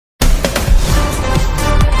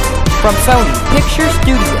from Sony Picture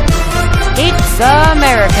Studios. It's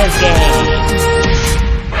America's Game.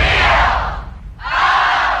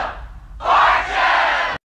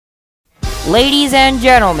 Ladies and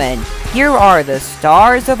gentlemen, here are the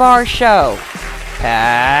stars of our show,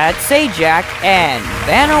 Pat Sajak and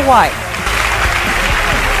Vanna White.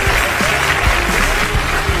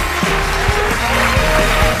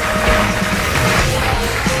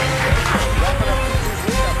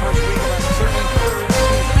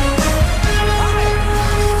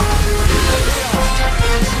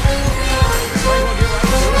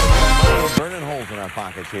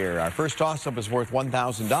 Here. Our first toss-up is worth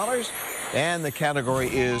 $1,000, and the category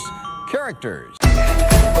is characters.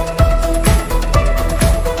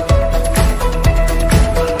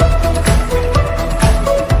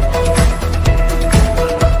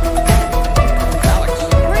 Alex.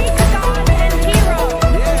 Greek gods and heroes.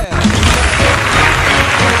 Yeah.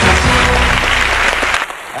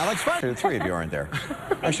 Alex, the three of you aren't there.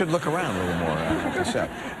 I should look around a little more.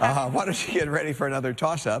 Why don't you get ready for another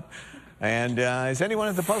toss-up? And is anyone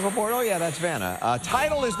at the puzzle board? Oh, yeah, that's Vanna.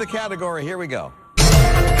 Title is the category. Here we go.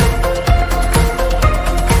 Alex.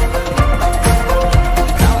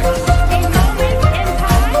 A moment in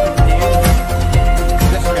time.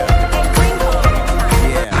 Jessica. A wrinkle in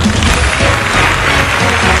time. Yeah.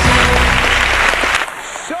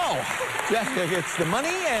 So, Jessica gets the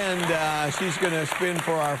money, and she's going to spin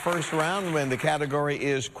for our first round when the category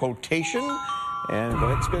is quotation. And go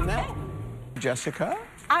ahead and spin that. Jessica?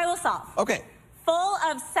 I will solve. Okay. Full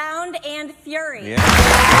of sound and fury. Yeah.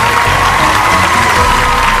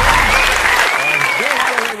 They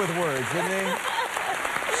got away with words, didn't they?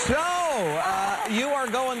 So, you are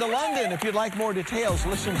going to London. If you'd like more details,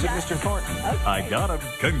 listen to Mr. Thornton. I got him.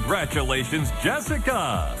 Congratulations,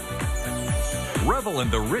 Jessica. Revel in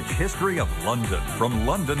the rich history of London from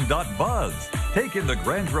London.buzz. Take in the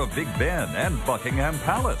grandeur of Big Ben and Buckingham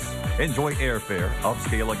Palace. Enjoy airfare,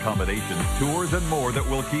 upscale accommodations, tours, and more that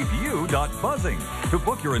will keep you buzzing. To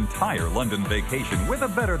book your entire London vacation with a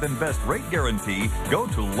better than best rate guarantee, go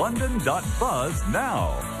to London.buzz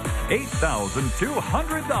now.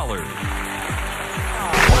 $8,200.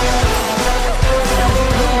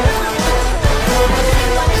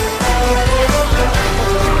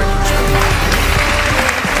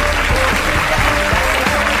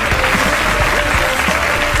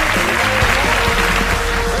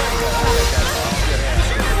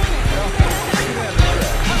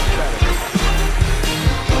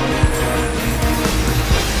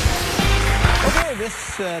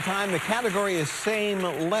 This time the category is same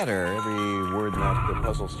letter. Every word in the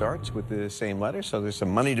puzzle starts with the same letter, so there's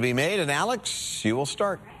some money to be made. And Alex, you will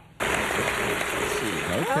start. Okay,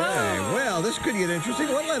 well, this could get interesting.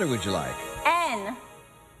 What letter would you like? N.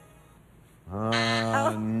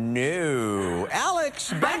 No.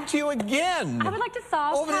 Alex, back to you again. I would like to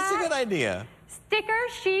solve. Oh, that's a good idea. Sticker,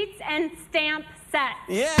 sheets, and stamp set.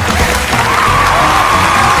 Yeah.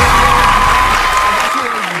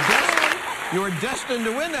 You were destined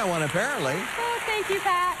to win that one, apparently. Oh, thank you,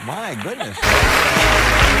 Pat. My goodness.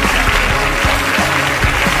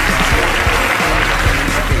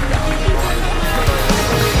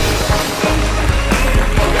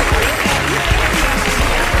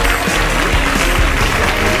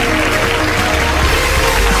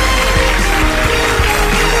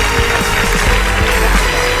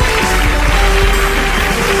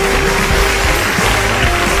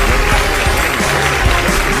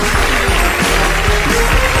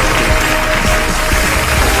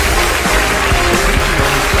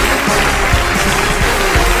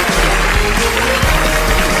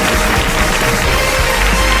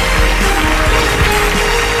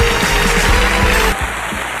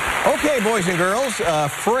 Boys and girls,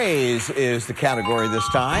 phrase is the category this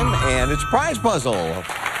time, and it's prize puzzle.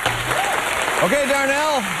 Okay,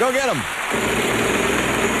 Darnell, go get them.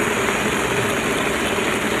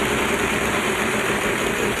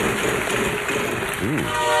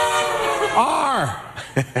 R.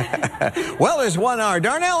 Well, there's one R.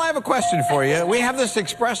 Darnell, I have a question for you. We have this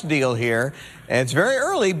Express deal here, and it's very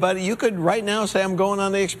early, but you could right now say, I'm going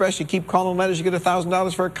on the Express. You keep calling letters, you get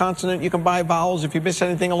 $1,000 for a consonant. You can buy vowels. If you miss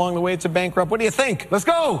anything along the way, it's a bankrupt. What do you think? Let's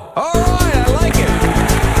go. All right, I like it.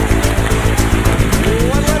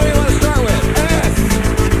 What letter do you want to start with? S.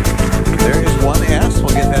 There is one S.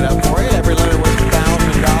 We'll get that up for you. Every letter worth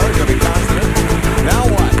 $1,000. It'll be consonant. Now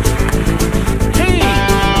what? T. Yeah.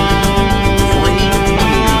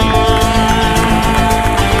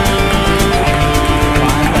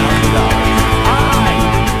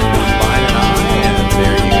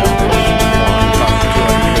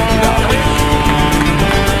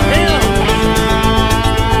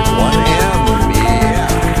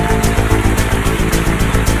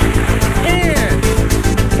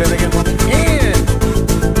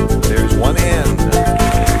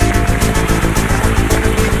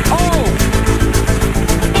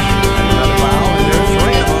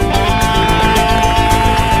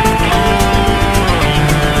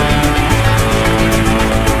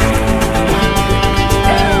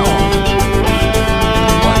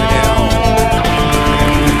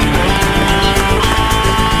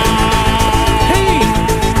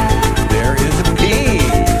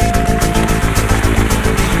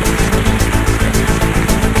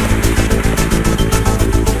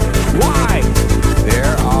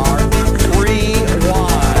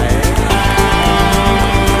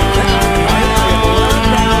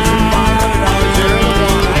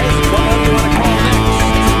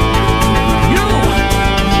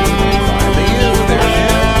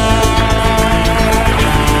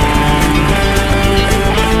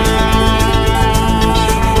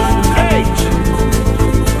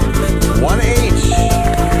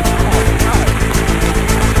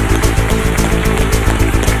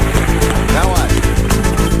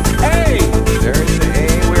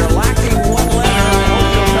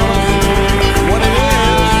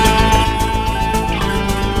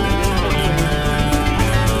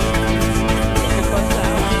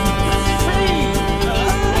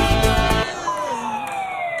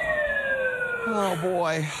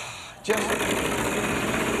 boy. Just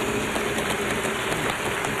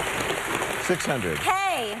 600.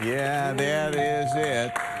 Hey. Yeah, that is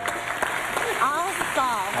it. I'll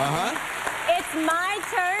solve. Uh-huh. It's my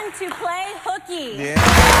turn to play hooky. Yeah.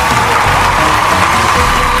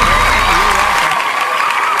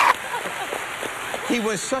 He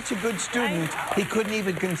was such a good student, he couldn't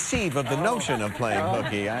even conceive of the notion of playing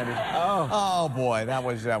hooky. Oh, boy, that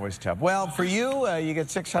was tough. Well, for you, you get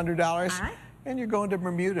 $600, and you're going to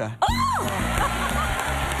Bermuda.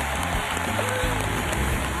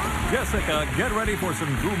 Jessica, get ready for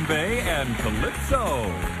some Goombay and Calypso.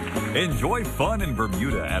 Enjoy fun in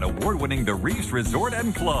Bermuda at award-winning The Reefs Resort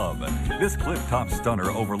and Club. This cliff-top stunner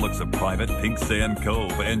overlooks a private pink sand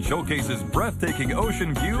cove and showcases breathtaking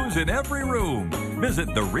ocean views in every room.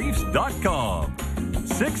 Visit thereefs.com.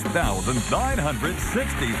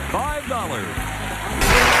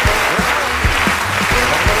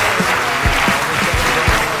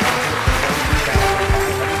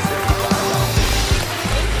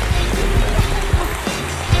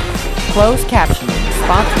 Closed captioning,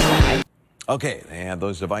 sponsored by... Okay, they have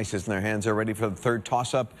those devices in their hands. They're ready for the third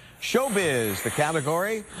toss-up. Showbiz, the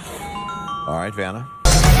category. All right, Vanna.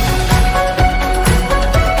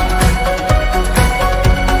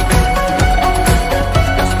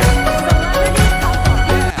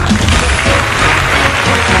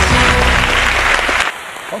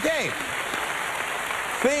 Okay.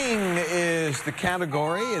 Thing is the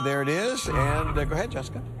category. There it is. And go ahead,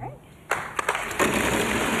 Jessica.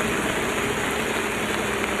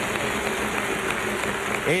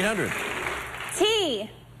 800. T.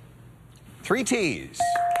 3 T's.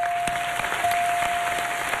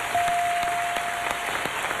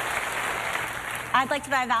 I'd like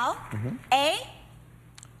to buy a vowel. A.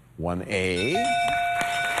 1A.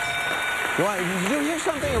 Did you hear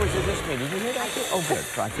something, or was it just me? Did you hear that? Oh, good.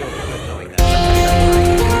 I feel good knowing that.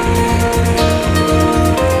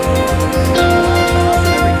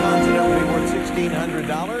 Every continent will be worth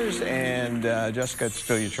 $1,600, and Jessica, it's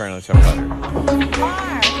still your turn. Let's have a letter.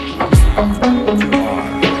 R. 2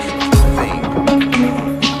 R's. Thing.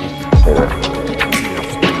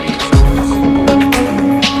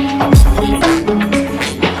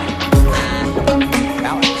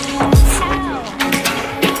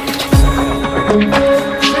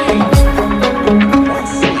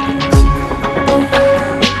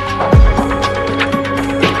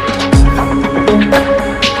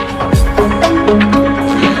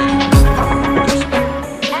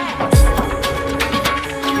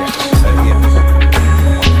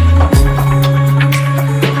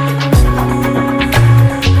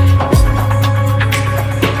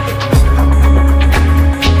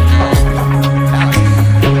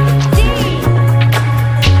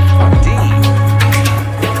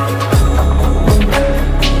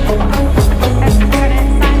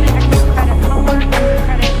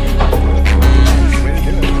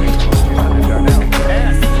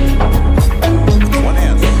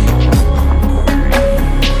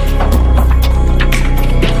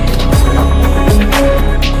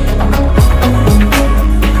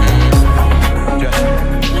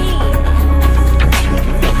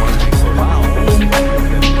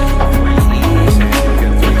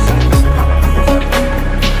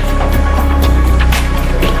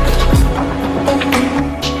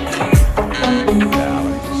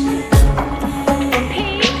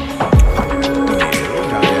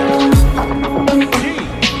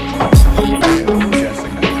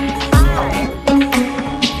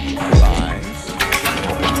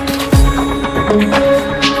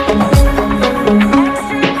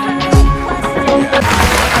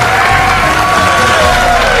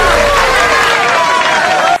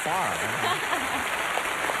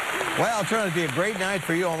 It'd be a great night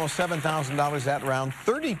for you. Almost $7,000 at round.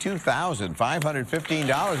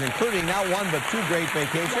 $32,515, including not one but 2 great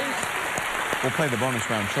vacations. We'll play the bonus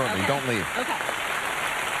round shortly. Okay. Don't leave. Okay.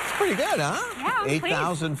 It's pretty good, huh? Yeah,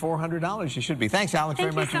 $8,400 you should be. Thanks, Alex,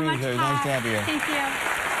 Thank very you much for being here. Nice to have you. Thank you.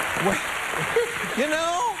 Well, you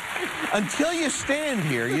know, until you stand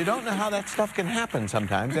here, you don't know how that stuff can happen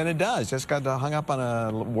sometimes, and it does. Just got hung up on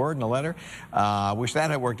a word and a letter. Wish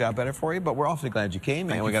that had worked out better for you, but we're awfully glad you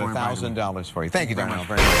came, and we got $1,000 for you. Thank you, Darnell,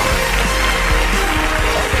 very much.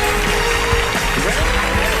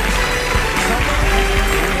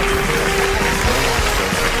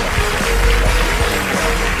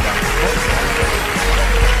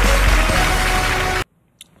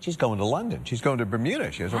 She's going to London. She's going to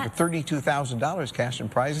Bermuda. She has over $32,000 cash and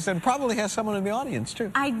prizes, and probably has someone in the audience,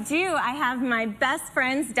 too. I do. I have my best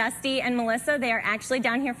friends, Dusty and Melissa. They are actually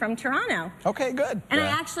down here from Toronto. Okay, good. And I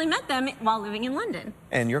actually met them while living in London.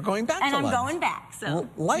 And you're going back to London. And I'm going back, so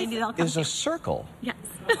life maybe they'll come is a circle. Yes.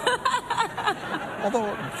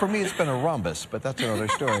 Although, for me, it's been a rhombus, but that's another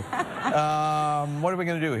story. What are we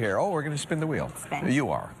going to do here? Oh, we're going to spin the wheel. Spin. You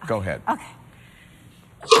are. Go ahead. Okay.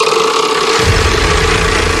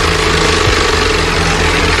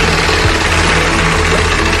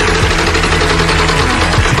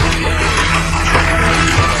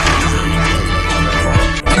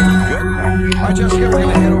 All right, Jessica, we're going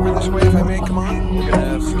to head over this way, if I may. Come on. We're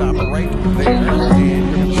going to stop right there, and you're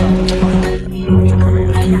going to stop.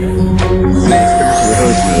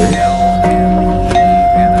 What's your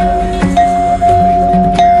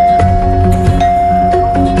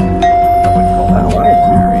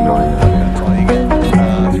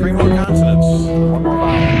command? Three more consonants. One more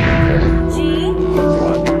vowel. G,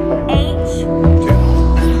 H, Two.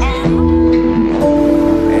 M,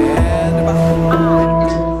 And about I.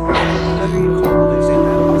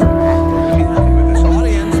 be happy with this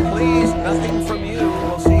audience. Please, nothing from you.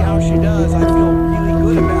 We'll see how she does. I feel really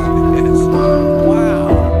good about this. Wow.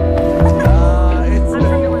 It's I'm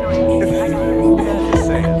from Illinois. I got it. just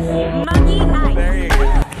say it. Muggy Ice. There you go.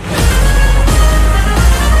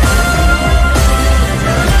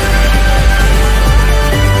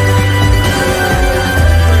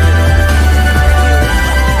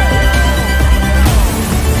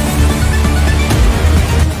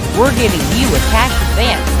 We're giving you a cash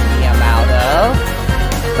advance in the amount of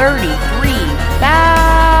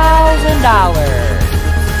 $33,000.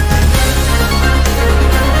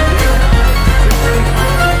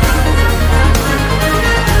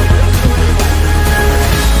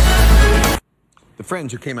 The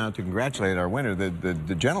friends who came out to congratulate our winner,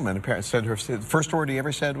 the gentleman apparently said the first word he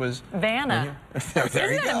ever said was Vanna. there Isn't you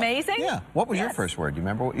it go. amazing? Yeah. What was your Yes. first word? Do you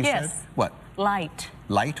remember what you Yes. said? What? Light.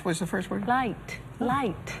 Light was the first word? Light.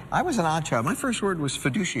 Light. I was an odd child. My first word was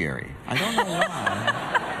fiduciary. I don't know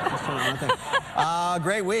why. Just an odd thing.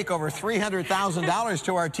 Great week. Over $300,000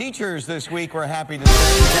 to our teachers this week. We're happy to say.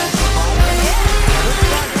 Let's start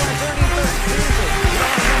to our 33rd season.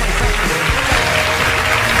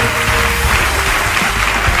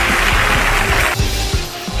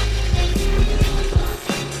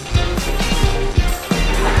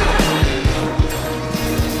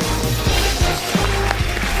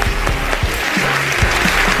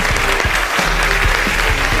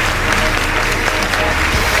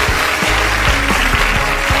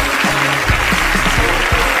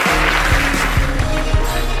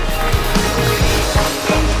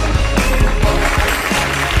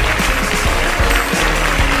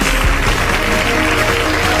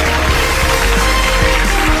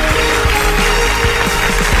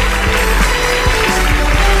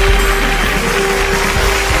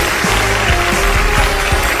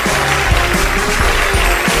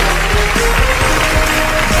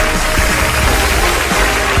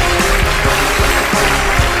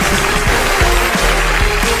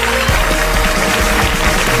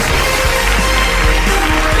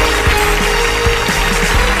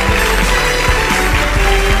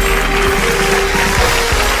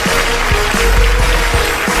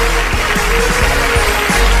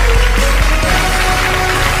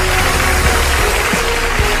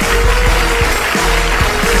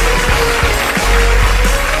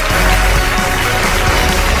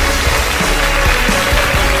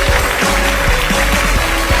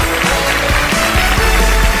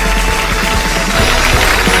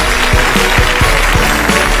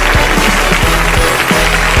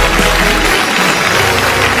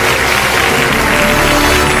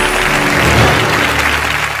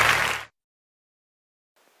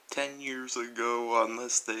 Years ago on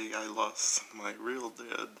this day, I lost my real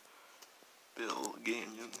dad, Bill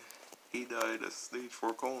Gagnon. He died of stage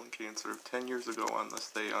 4 colon cancer 10 years ago on this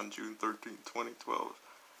day on June 13, 2012.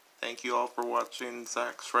 Thank you all for watching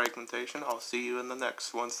Zach's Fragmentation. I'll see you in the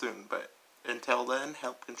next one soon, but until then,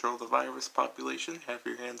 help control the virus population, have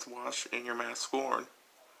your hands washed, and your mask worn.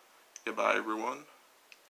 Goodbye, everyone.